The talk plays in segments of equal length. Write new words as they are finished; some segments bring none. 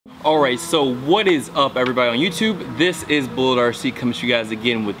Alright, so what is up everybody on YouTube? This is Bullet RC coming to you guys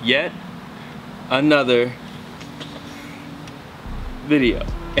again with yet another video.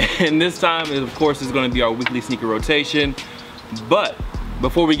 And this time, of course, is going to be our weekly sneaker rotation. But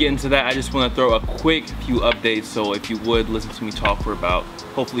before we get into that, I just want to throw a quick few updates. So if you would, listen to me talk for about,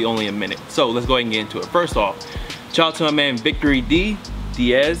 hopefully only a minute. So let's go ahead and get into it. First off, shout out to my man Victory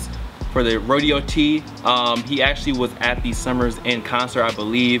Diaz for the rodeo tee. He actually was at the Summers Inn concert, I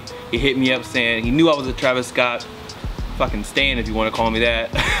believe. He hit me up saying he knew I was a Travis Scott fucking stan, if you want to call me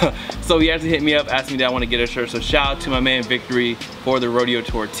that. So he actually hit me up, asked me that I want to get a shirt. So shout out to my man Victory for the rodeo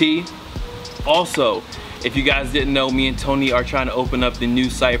tour tee. Also, if you guys didn't know, me and Tony are trying to open up the new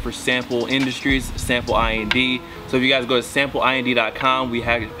site for Sample Industries, Sample IND. So if you guys go to sampleind.com, we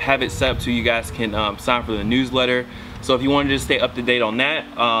have it set up so you guys can sign for the newsletter. So if you wanted to stay up to date on that,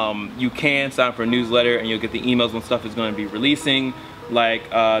 you can sign for a newsletter and you'll get the emails when stuff is going to be releasing, like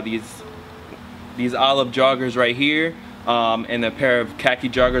these olive joggers right here, and a pair of khaki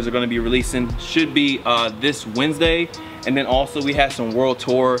joggers are going to be releasing, should be this Wednesday. And then also we have some world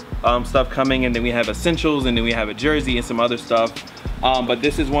tour stuff coming, and then we have essentials, and then we have a jersey and some other stuff. But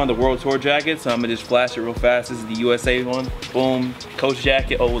this is one of the world tour jackets, so I'm gonna just flash it real fast. This is the USA one. Boom, Coach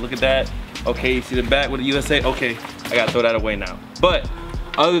jacket. Oh, look at that. Okay, you see the back with the USA? Okay, I gotta throw that away now. But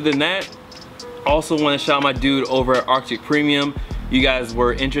other than that, also want to shout out my dude over at Arctic Premium. You guys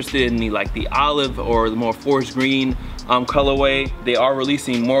were interested in the olive or the more forest green colorway. They are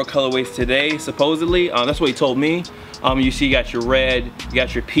releasing more colorways today, supposedly. That's what he told me. You see, you got your red, you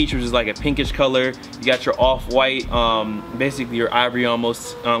got your peach, which is like a pinkish color. You got your off-white, basically your ivory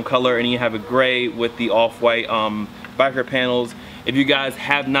almost color, and you have a gray with the off-white biker panels. If you guys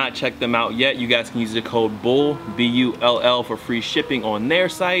have not checked them out yet, you guys can use the code BULL, B-U-L-L, for free shipping on their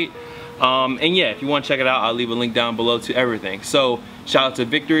site. And yeah, if you want to check it out, I'll leave a link down below to everything. So shout out to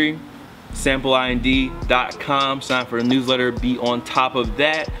Victory, sampleind.com, sign for the newsletter, be on top of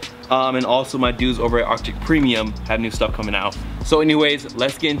that. And also my dudes over at Arctic Premium have new stuff coming out. So anyways,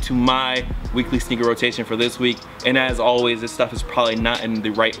 let's get into my weekly sneaker rotation for this week. And as always, this stuff is probably not in the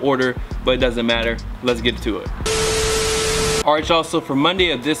right order, but it doesn't matter. Let's get to it. Alright y'all, so for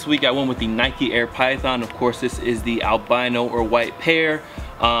Monday of this week, I went with the Nike Air Python. Of course, this is the albino or white pair.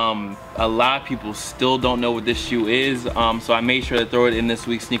 A lot of people still don't know what this shoe is, so I made sure to throw it in this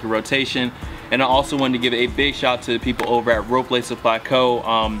week's sneaker rotation. And I also wanted to give a big shout out to the people over at Rope Lace Supply Co.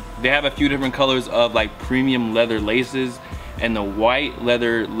 They have a few different colors of like premium leather laces, and the white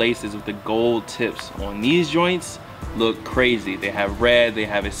leather laces with the gold tips on these joints look crazy. They have red, they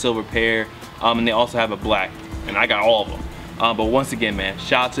have a silver pair, and they also have a black, and I got all of them. But once again, man,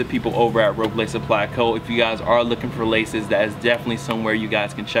 shout out to people over at Rope Lace Supply Co. If you guys are looking for laces, that is definitely somewhere you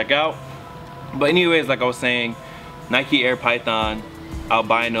guys can check out. But anyways, like I was saying, Nike Air Python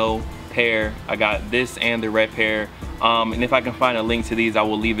albino pair. I got this and the red pair. And if I can find a link to these, I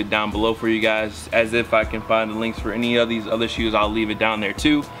will leave it down below for you guys. As if I can find the links for any of these other shoes, I'll leave it down there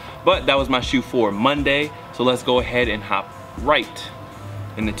too. But that was my shoe for Monday. So let's go ahead and hop right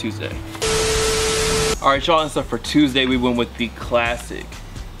into Tuesday. Alright y'all, and so for Tuesday we went with the classic,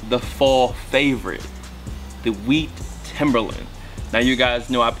 the fall favorite, the wheat Timberland. Now you guys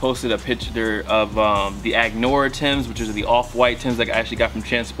know I posted a picture of the Agnora Tims, which is the off-white Tims that I actually got from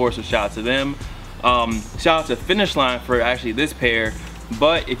Chance Sports, so shout out to them. Shout out to Finish Line for actually this pair.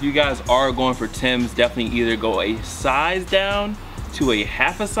 But if you guys are going for Tims, definitely either go a size down to a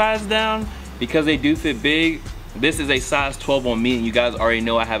half a size down, because they do fit big. This is a size 12 on me, and you guys already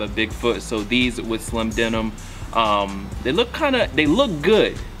know I have a big foot, so these with slim denim, they look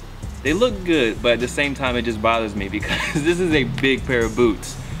good. They look good, but at the same time it just bothers me because this is a big pair of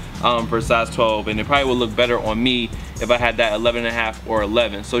boots for size 12, and it probably would look better on me if I had that 11.5 or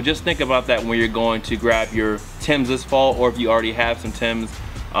 11. So just think about that when you're going to grab your Tims this fall, or if you already have some Tims,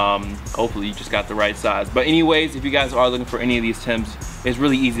 hopefully you just got the right size. But anyways, if you guys are looking for any of these Tims, it's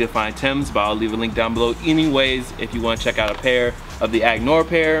really easy to find Tims, but I'll leave a link down below anyways if you want to check out a pair of the Agnora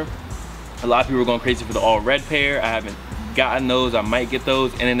pair. A lot of people are going crazy for the all red pair. I haven't gotten those. I might get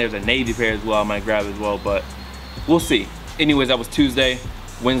those, and then there's a navy pair as well I might grab as well, but we'll see. Anyways, that was Tuesday.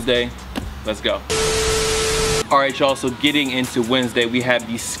 Wednesday, let's go. Alright y'all, so getting into Wednesday, we have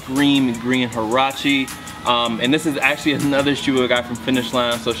the Scream Green Huarache. And this is actually another shoe I got from Finish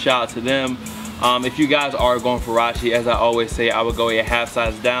Line, so shout out to them. If you guys are going for Huarache, as I always say, I would go a half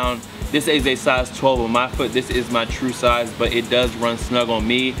size down. This is a size 12 on my foot. This is my true size, but it does run snug on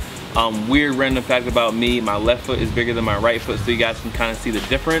me. Weird random fact about me, my left foot is bigger than my right foot, so you guys can kind of see the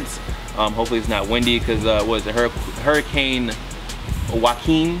difference. Hopefully it's not windy, because what is it, Hurricane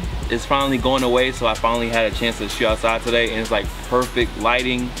Joaquin is finally going away, so I finally had a chance to shoot outside today, and it's like perfect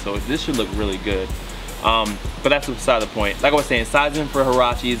lighting, so this should look really good. But that's beside the point. Like I was saying, sizing for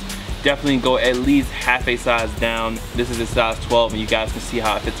Huaraches, definitely go at least half a size down. This is a size 12, and you guys can see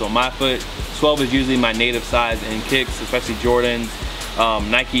how it fits on my foot. 12 is usually my native size in kicks, especially Jordans.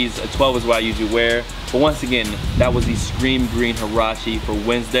 Nikes, a 12 is what I usually wear. But once again, that was the Scream Green Huarache for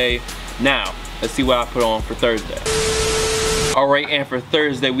Wednesday. Now, let's see what I put on for Thursday. Alright, and for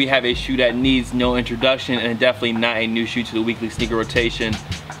Thursday, we have a shoe that needs no introduction, and definitely not a new shoe to the weekly sneaker rotation.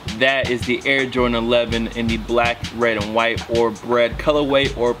 That is the Air Jordan 11 in the black, red, and white, or bread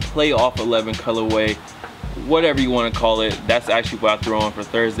colorway, or playoff 11 colorway, whatever you want to call it. That's actually what I threw on for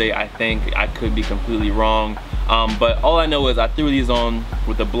Thursday. I think I could be completely wrong, but all I know is I threw these on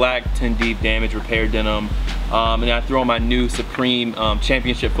with the black 10 deep damage repair denim, and I threw on my new Supreme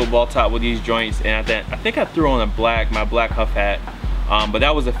championship football top with these joints, and I think I threw on my black Huff hat, but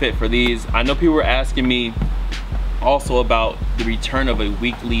that was a fit for these. I know people were asking me also about the return of a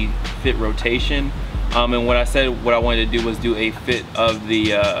weekly fit rotation, and what I said what I wanted to do was do a fit of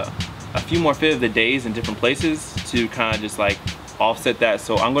the a few more fit of the days in different places to kind of just like offset that.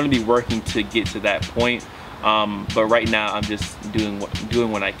 So I'm going to be working to get to that point, but right now I'm just doing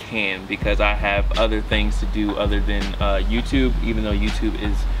what I can, because I have other things to do other than YouTube, even though YouTube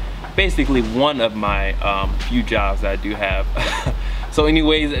is basically one of my few jobs that I do have. So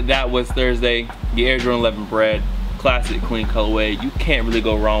anyways, that was Thursday. The Air Jordan 11 bread, classic clean colorway. You can't really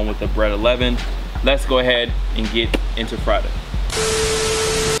go wrong with the bread 11. Let's go ahead and get into Friday.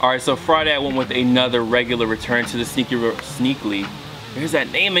 Alright, so Friday I went with another regular return to the sneakly. There's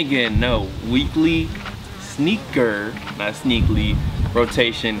that name again. No, weekly sneaker, not sneakly,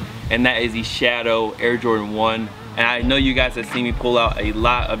 rotation, and that is the Shadow Air Jordan 1. And I know you guys have seen me pull out a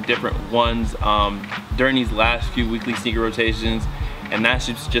lot of different ones during these last few weekly sneaker rotations, and that's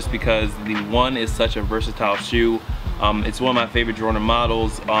just because the 1 is such a versatile shoe. It's one of my favorite Jordan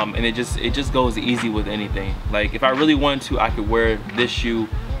models, and it just goes easy with anything. Like if I really wanted to, I could wear this shoe,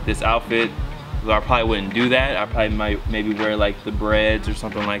 this outfit. Though I probably wouldn't do that. I probably might maybe wear like the breads or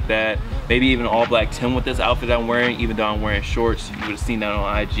something like that. Maybe even all black Tim with this outfit I'm wearing, even though I'm wearing shorts. You would have seen that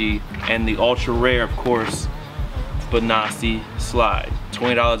on IG. And the ultra rare, of course, Benassi Slide.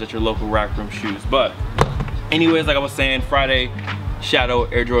 $20 at your local rack room shoes. But anyways, like I was saying, Friday, Shadow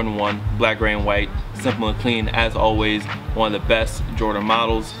Air Jordan 1, black, gray, and white. Simple and clean as always. One of the best Jordan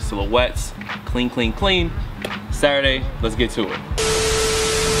models, silhouettes, clean, clean, clean. Saturday, let's get to it.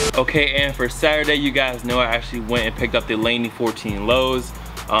 Okay, and for Saturday, you guys know I actually went and picked up the Laney 14 lows.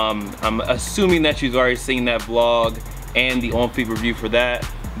 I'm assuming that you've already seen that vlog and the on-feet review for that.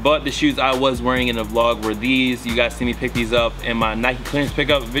 But the shoes I was wearing in the vlog were these. You guys see me pick these up in my Nike clearance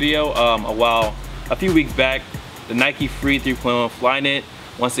pickup video a few weeks back. The Nike Free 3.1 Flyknit.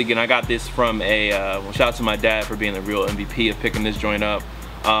 Once again, I got this from well, shout out to my dad for being the real MVP of picking this joint up.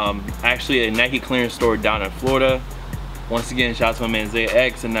 Actually a Nike clearance store down in Florida. Once again, shout out to my man Zay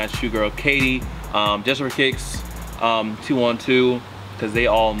X and that shoe girl Katie. Just for kicks, 212, because they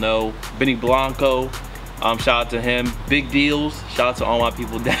all know. Benny Blanco, shout out to him. Big deals, shout out to all my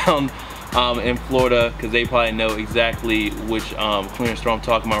people down in Florida, because they probably know exactly which clearance store I'm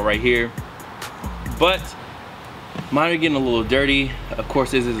talking about right here. But mine are getting a little dirty. Of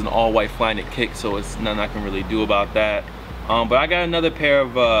course, this is an all-white Flyknit kick, so it's nothing I can really do about that. But I got another pair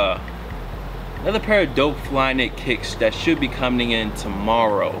of dope Flyknit kicks that should be coming in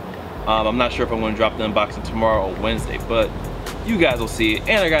tomorrow. I'm not sure if I'm going to drop the unboxing tomorrow or Wednesday, but you guys will see it.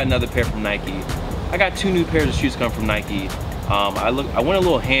 And I got another pair from Nike. I got 2 new pairs of shoes coming from Nike. I went a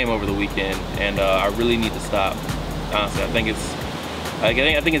little ham over the weekend, and I really need to stop. Honestly, I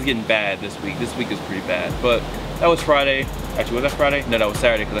think it's getting bad this week. This week is pretty bad. But that was Friday. Actually, was that Friday? No, that was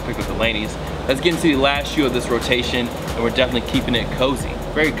Saturday, because I picked up the Laneys. Let's get into the last shoe of this rotation, and we're definitely keeping it cozy.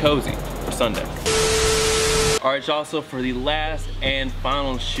 Very cozy for Sunday. Alright, y'all, so for the last and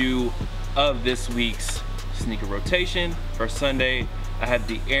final shoe of this week's sneaker rotation for Sunday, I have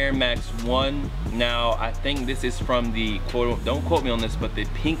the Air Max 1. Now, I think this is from the, don't quote me on this, but the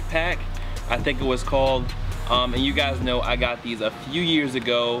pink pack, I think it was called. And you guys know I got these a few years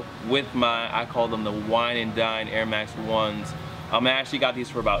ago with my, I call them the Wine and Dine Air Max 1s. I actually got these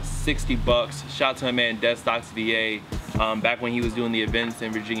for about 60 bucks. Shout out to my man Dead Stocks VA, back when he was doing the events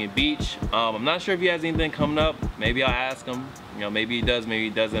in Virginia Beach. I'm not sure if he has anything coming up. Maybe I'll ask him. You know, maybe he does, maybe he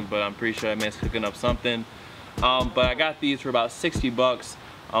doesn't, but I'm pretty sure that man's cooking up something. But I got these for about 60 bucks.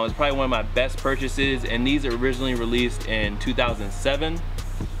 It's probably one of my best purchases, and these are originally released in 2007.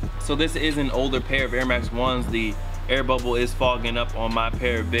 So this is an older pair of Air Max 1s. The air bubble is fogging up on my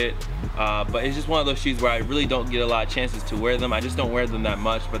pair a bit. But it's just one of those shoes where I really don't get a lot of chances to wear them. I just don't wear them that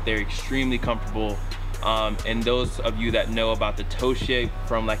much, but they're extremely comfortable. And those of you that know about the toe shape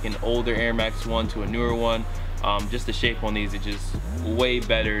from like an older Air Max 1 to a newer one, just the shape on these is just way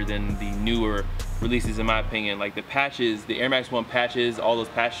better than the newer releases in my opinion. Like the patches, the Air Max 1 patches, all those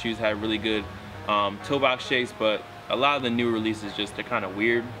patch shoes had really good toe box shapes, but a lot of the new releases just, they're kind of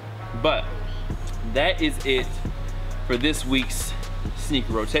weird. But that is it for this week's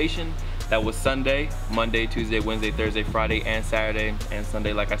sneaker rotation. That was Sunday, Monday, Tuesday, Wednesday, Thursday, Friday, and Saturday, and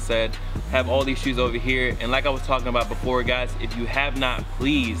Sunday, like I said. Have all these shoes over here, and like I was talking about before, guys, if you have not,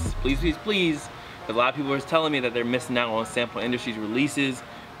 please, because a lot of people are telling me that they're missing out on Sample Industries releases.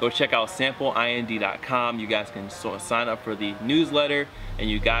 Go check out sampleind.com. You guys can sign up for the newsletter, and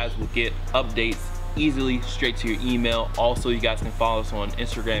you guys will get updates easily straight to your email. Also, you guys can follow us on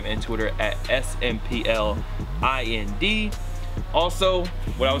Instagram and Twitter at SMPLIND. Also,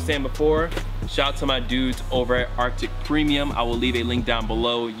 what I was saying before, shout out to my dudes over at Arctic Premium. I will leave a link down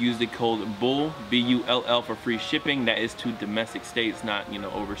below. Use the code BULL, B-U-L-L, for free shipping. That is to domestic states, not, you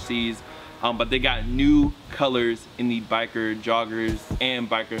know, overseas. But they got new colors in the biker joggers and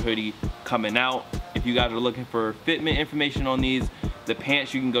biker hoodie coming out. If you guys are looking for fitment information on these, the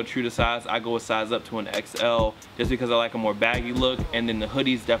pants, you can go true to size. I go a size up to an XL just because I like a more baggy look, and then the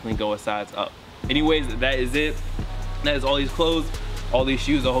hoodies definitely go a size up. Anyways, that is it. That is all these clothes, all these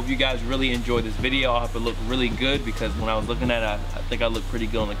shoes. I hope you guys really enjoyed this video. I hope it looked really good, because when I was looking at it, I think I looked pretty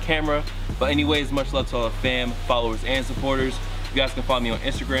good on the camera. But anyways, much love to all the fam, followers, and supporters. You guys can follow me on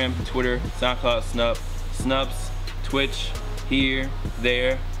Instagram, Twitter, SoundCloud, Snups, Twitch, here,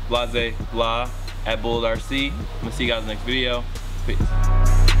 there, blase, blah, at BulledRC. I'm gonna see you guys in the next video. Peace.